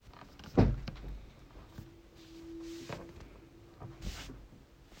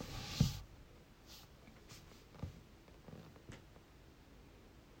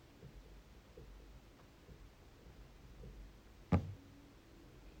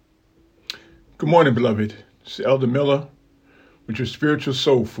Good morning, beloved. It's Elder Miller with your spiritual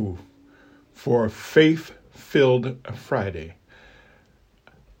soul food for a faith-filled Friday.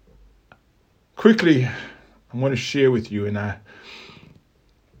 Quickly, I want to share with you, and I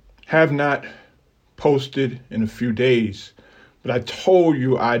have not posted in a few days, but I told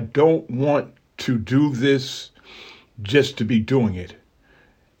you I don't want to do this just to be doing it.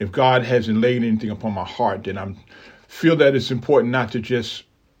 If God hasn't laid anything upon my heart, then I feel that it's important not to just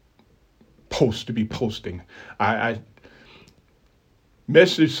post to be posting. I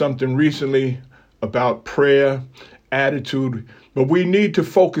messaged something recently about prayer, attitude, but we need to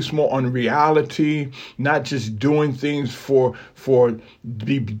focus more on reality, not just doing things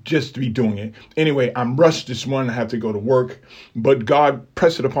just to be doing it. Anyway, I'm rushed this morning. I have to go to work, but God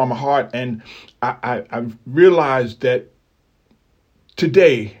pressed it upon my heart, and I realized that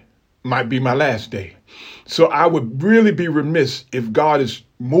today might be my last day. So I would really be remiss if God is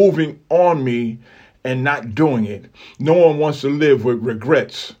moving on me and not doing it. No one wants to live with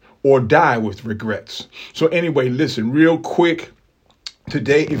regrets or die with regrets. So anyway, listen, real quick.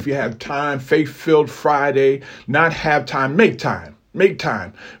 Today, if you have time, faith-filled Friday, not have time, make time. Make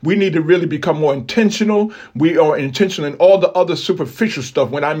time. We need to really become more intentional. We are intentional in all the other superficial stuff.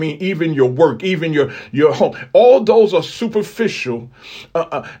 When I mean even your work, even your home, all those are superficial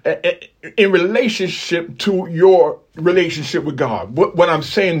in relationship to your relationship with God. What I'm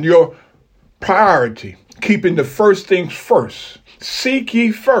saying, your priority, keeping the first things first. Seek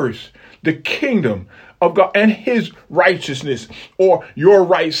ye first the kingdom of God and his righteousness, or your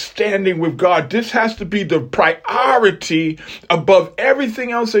right standing with God. This has to be the priority above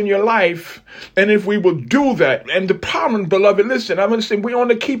everything else in your life. And if we will do that, and the problem, beloved, listen, I'm going to say we want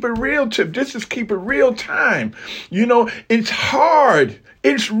to keep it real tip. This is keep it real time. You know, it's hard.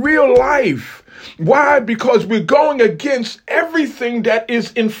 It's real life. Why? Because we're going against everything that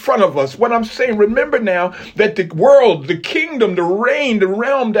is in front of us. What I'm saying, remember now that the world, the kingdom, the reign, the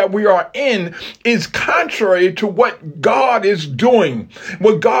realm that we are in is contrary to what God is doing,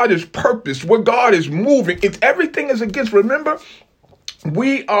 what God is purposed, what God is moving. If everything is against, remember,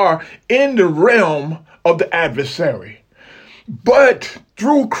 we are in the realm of the adversary. But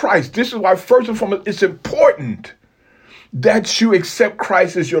through Christ, this is why first and foremost, it's important that you accept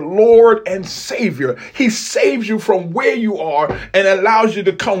Christ as your Lord and Savior. He saves you from where you are and allows you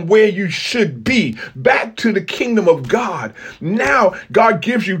to come where you should be, back to the kingdom of God. Now, God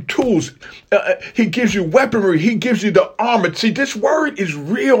gives you tools. He gives you weaponry. He gives you the armor. See, this word is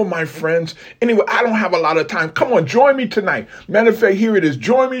real, my friends. Anyway, I don't have a lot of time. Come on, join me tonight. Matter of fact, here it is.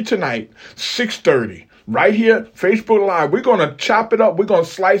 Join me tonight, 6:30. Right here, Facebook Live. We're going to chop it up. We're going to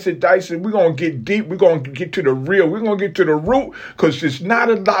slice it, dice it. We're going to get deep. We're going to get to the real. We're going to get to the root because there's not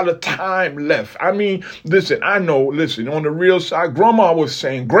a lot of time left. I mean, listen, I know, listen, on the real side, grandma was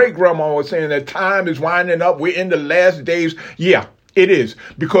saying, great grandma was saying that time is winding up. We're in the last days. Yeah. It is,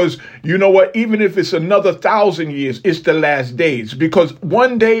 because you know what? Even if it's another 1,000 years, it's the last days, because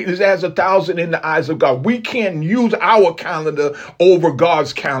one day is as 1,000 in the eyes of God. We can't use our calendar over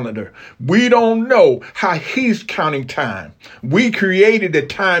God's calendar. We don't know how he's counting time. We created the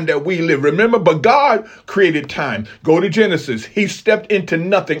time that we live. Remember, but God created time. Go to Genesis. He stepped into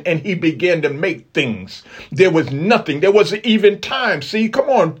nothing and he began to make things. There was nothing. There wasn't even time. See, come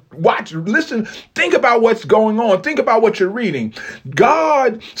on, watch, listen, think about what's going on. Think about what you're reading.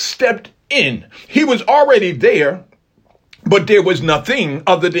 God stepped in. He was already there, but there was nothing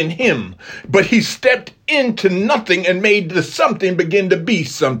other than him. But he stepped into nothing and made the something begin to be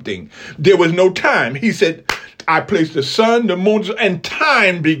something. There was no time. He said, I placed the sun, the moon, and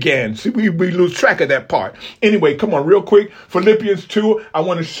time began. See, we lose track of that part. Anyway, come on, real quick. Philippians 2, I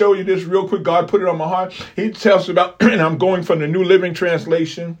want to show you this real quick. God put it on my heart. He tells about, and I'm going from the New Living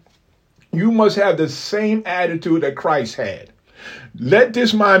Translation. You must have the same attitude that Christ had. Let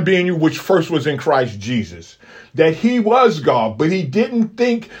this mind be in you, which first was in Christ Jesus, that he was God, but he didn't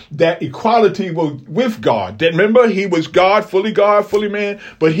think that equality was with God. That, remember, he was God, fully man,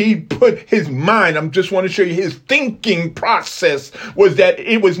 but he put his mind, I just want to show you his thinking process was that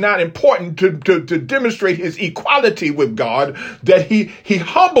it was not important to demonstrate his equality with God, that he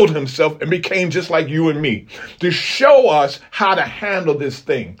humbled himself and became just like you and me to show us how to handle this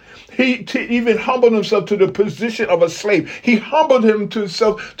thing. He even humbled himself to the position of a slave. He humbled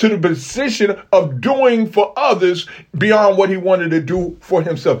himself to the position of doing for others beyond what he wanted to do for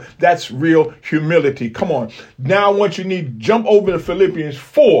himself. That's real humility. Come on. Now I want you to jump over to Philippians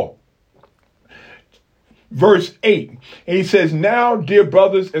 4, verse 8. And he says, now, dear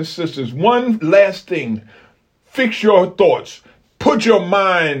brothers and sisters, one last thing. Fix your thoughts. Put your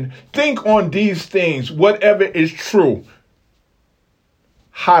mind. Think on these things. Whatever is true.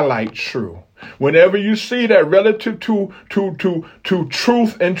 Highlight true. Whenever you see that relative to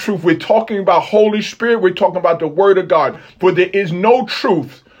truth and truth, we're talking about Holy Spirit. We're talking about the Word of God. For there is no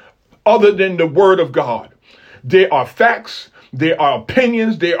truth other than the Word of God. There are facts, there are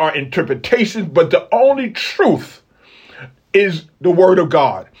opinions, there are interpretations, but the only truth is the Word of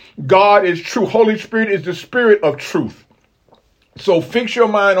God. God is true. Holy Spirit is the Spirit of truth. So fix your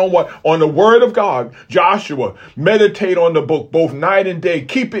mind on what? On the Word of God. Joshua, meditate on the book both night and day.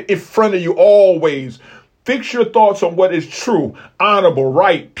 Keep it in front of you always. Fix your thoughts on what is true, honorable,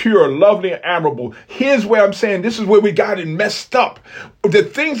 right, pure, lovely, and admirable. Here's where I'm saying this is where we got it messed up. The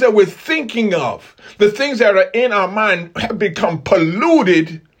things that we're thinking of, the things that are in our mind have become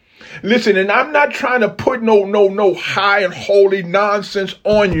polluted. Listen, and I'm not trying to put no high and holy nonsense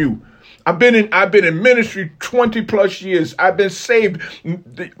on you. I've been in ministry 20 plus years. I've been saved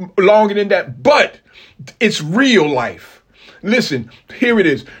longer than that, but it's real life. Listen, here it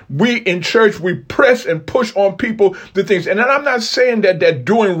is. We in church, we press and push on people the things. And I'm not saying that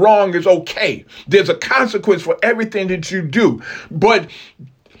doing wrong is okay. There's a consequence for everything that you do. But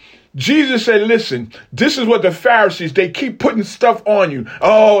Jesus said, listen, this is what the Pharisees, they keep putting stuff on you.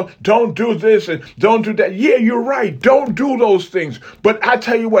 Oh, don't do this and don't do that. Yeah, you're right. Don't do those things. But I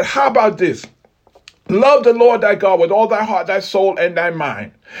tell you what, how about this? Love the Lord thy God with all thy heart, thy soul, and thy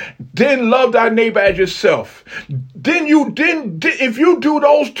mind. Then love thy neighbor as yourself. If you do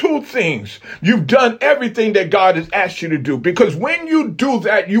those two things, you've done everything that God has asked you to do. Because when you do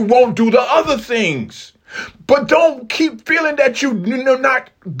that, you won't do the other things. But don't keep feeling that you're not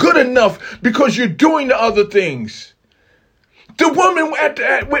good enough because you're doing the other things. The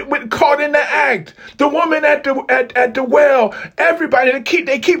woman caught in the act, the woman at the well, everybody,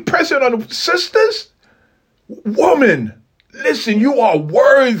 they keep pressing on them. Sisters, woman, listen, you are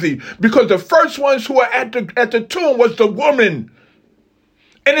worthy, because the first ones who are at the tomb was the woman.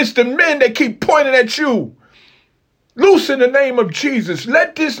 And it's the men that keep pointing at you. Loose in the name of Jesus.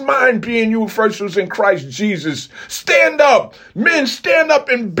 Let this mind be in you first was in Christ Jesus. Stand up. Men, stand up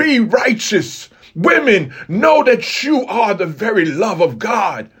and be righteous. Women, know that you are the very love of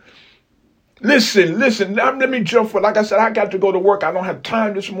God. Listen. Let me jump for, like I said, I got to go to work. I don't have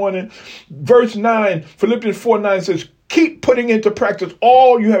time this morning. Verse 9, Philippians 4:9 says, keep putting into practice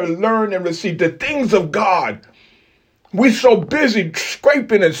all you have learned and received, the things of God. We're so busy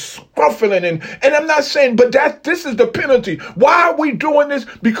scraping and scruffling and I'm not saying, but this is the penalty. Why are we doing this?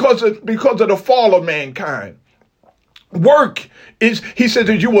 Because of the fall of mankind. Work is, he says,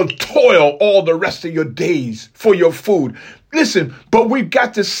 that you will toil all the rest of your days for your food. Listen, but we've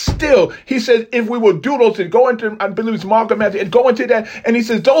got to still, he says, if we will do those things, go into, I believe it's Mark or Matthew, and go into that. And he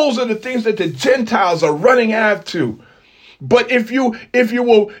says, those are the things that the Gentiles are running after. But if you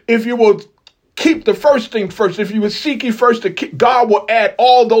will keep the first thing first. If you would seek ye first, God will add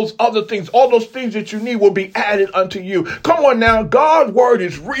all those other things. All those things that you need will be added unto you. Come on now. God's word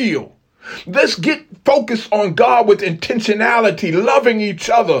is real. Let's get focused on God with intentionality, loving each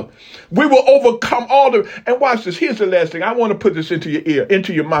other. We will overcome all and watch this. Here's the last thing. I want to put this into your ear,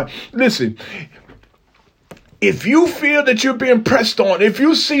 into your mind. Listen. If you feel that you're being pressed on, if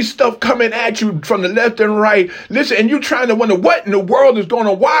you see stuff coming at you from the left and right, listen, and you're trying to wonder what in the world is going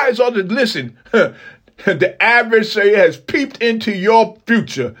on, why is all this, listen, the adversary has peeped into your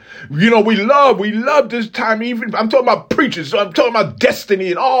future. You know, we love this time, even, I'm talking about preachers, so I'm talking about destiny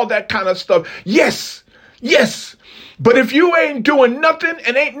and all that kind of stuff. Yes. But if you ain't doing nothing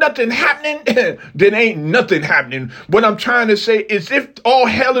and ain't nothing happening, then ain't nothing happening. What I'm trying to say is if all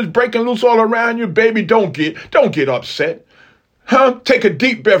hell is breaking loose all around you, baby, don't get upset. Take a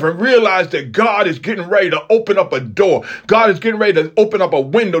deep breath and realize that God is getting ready to open up a door. God is getting ready to open up a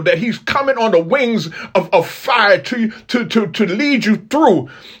window, that he's coming on the wings of fire to lead you through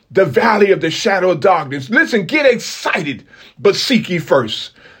the valley of the shadow of darkness. Listen, get excited, but seek ye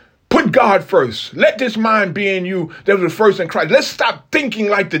first. Put God first. Let this mind be in you that was first in Christ. Let's stop thinking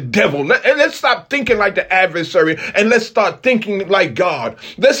like the devil. Let's stop thinking like the adversary, and let's start thinking like God.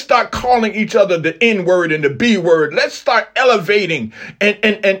 Let's start calling each other the N word and the B word. Let's start elevating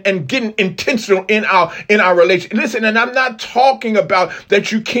and getting intentional in our relation. Listen, and I'm not talking about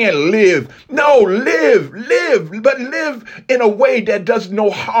that you can't live. No, live, but live in a way that does no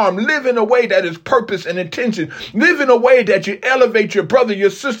harm. Live in a way that is purpose and intention. Live in a way that you elevate your brother, your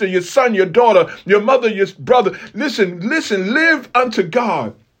sister, your son, your daughter, your mother, your brother. Listen, live unto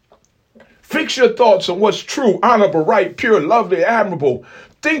God. Fix your thoughts on what's true, honorable, right, pure, lovely, admirable.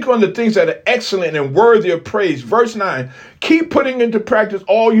 Think on the things that are excellent and worthy of praise. Verse 9, keep putting into practice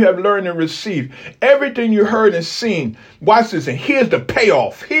all you have learned and received. Everything you heard and seen. Watch this, and here's the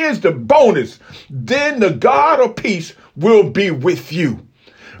payoff. Here's the bonus. Then the God of peace will be with you.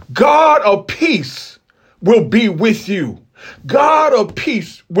 God of peace will be with you. God of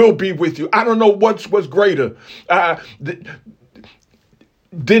peace will be with you. I don't know what's greater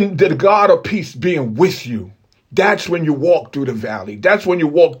than the God of peace being with you. That's when you walk through the valley. That's when you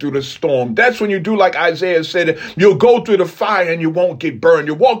walk through the storm. That's when you do like Isaiah said, you'll go through the fire and you won't get burned.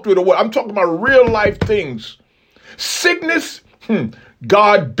 You walk through the water. I'm talking about real life things. Sickness,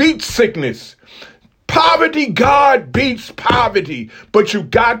 God beats sickness. Poverty, God beats poverty. But you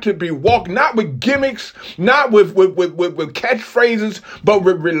got to be walking, not with gimmicks, not with catchphrases, but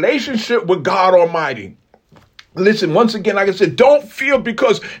with relationship with God Almighty. Listen, once again, like I said, don't feel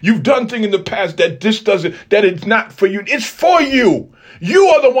because you've done things in the past that that it's not for you. It's for you. You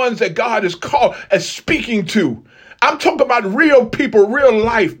are the ones that God is called as speaking to. I'm talking about real people, real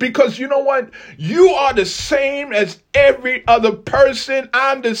life, because you know what? You are the same as every other person.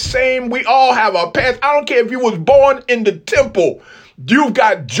 I'm the same. We all have our past. I don't care if you was born in the temple. You've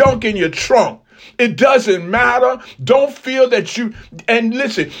got junk in your trunk. It doesn't matter. Don't feel that and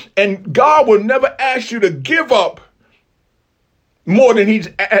listen, and God will never ask you to give up more than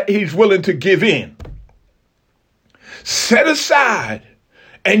he's willing to give in. Set aside,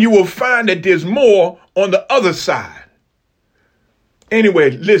 and you will find that there's more on the other side.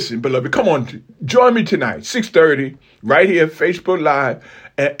 Anyway, listen, beloved, come on, join me tonight, 6:30, right here, Facebook Live,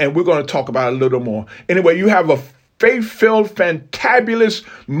 and we're going to talk about it a little more. Anyway, you have a faith-filled, fantabulous,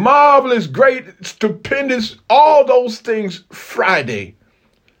 marvelous, great, stupendous, all those things Friday.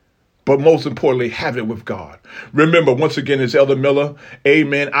 But most importantly, have it with God. Remember, once again, it's Elder Miller.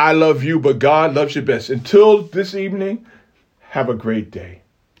 Amen. I love you, but God loves you best. Until this evening, have a great day.